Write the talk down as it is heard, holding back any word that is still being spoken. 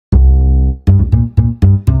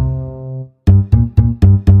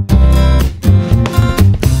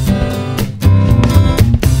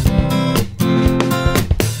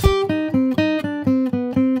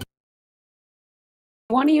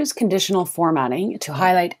You want to use conditional formatting to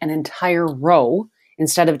highlight an entire row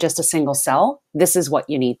instead of just a single cell. This is what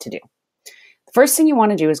you need to do. The first thing you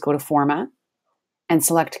want to do is go to Format and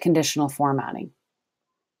select Conditional Formatting.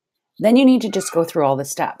 Then you need to just go through all the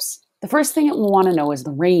steps. The first thing you want to know is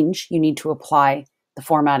the range you need to apply the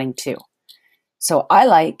formatting to. So I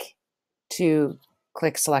like to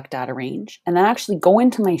click Select Data Range and then actually go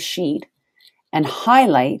into my sheet and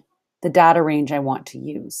highlight the data range I want to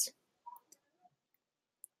use.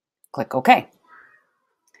 Click OK.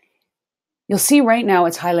 You'll see right now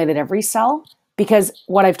it's highlighted every cell because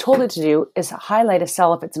what I've told it to do is highlight a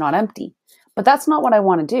cell if it's not empty. But that's not what I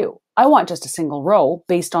want to do. I want just a single row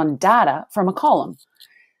based on data from a column.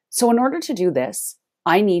 So in order to do this,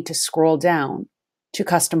 I need to scroll down to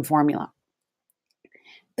Custom Formula.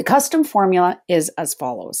 The custom formula is as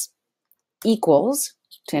follows: equals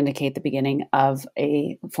to indicate the beginning of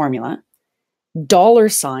a formula,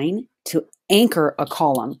 $sign to anchor a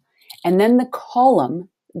column, and then the column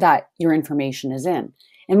that your information is in.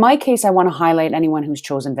 In my case, I want to highlight anyone who's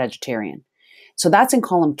chosen vegetarian. So that's in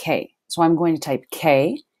column K. So I'm going to type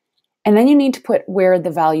K, and then you need to put where the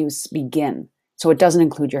values begin. So it doesn't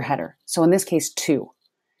include your header. So in this case, 2.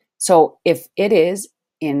 So if it is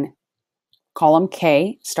in column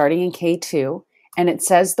K, starting in K2, and it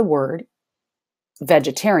says the word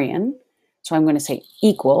vegetarian, so I'm going to say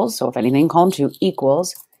equals, so if anything, column 2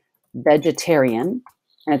 equals vegetarian,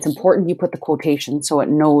 and it's important you put the quotation so it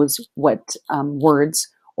knows what words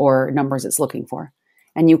or numbers it's looking for,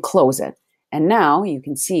 and you close it. And now you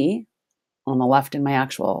can see on the left in my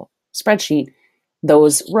actual spreadsheet,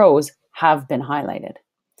 those rows have been highlighted.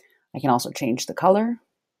 I can also change the color.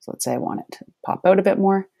 So let's say I want it to pop out a bit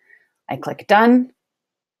more. I click Done,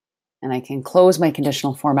 and I can close my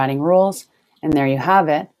conditional formatting rules, and there you have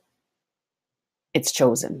it. It's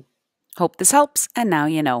chosen. Hope this helps, and now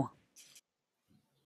you know.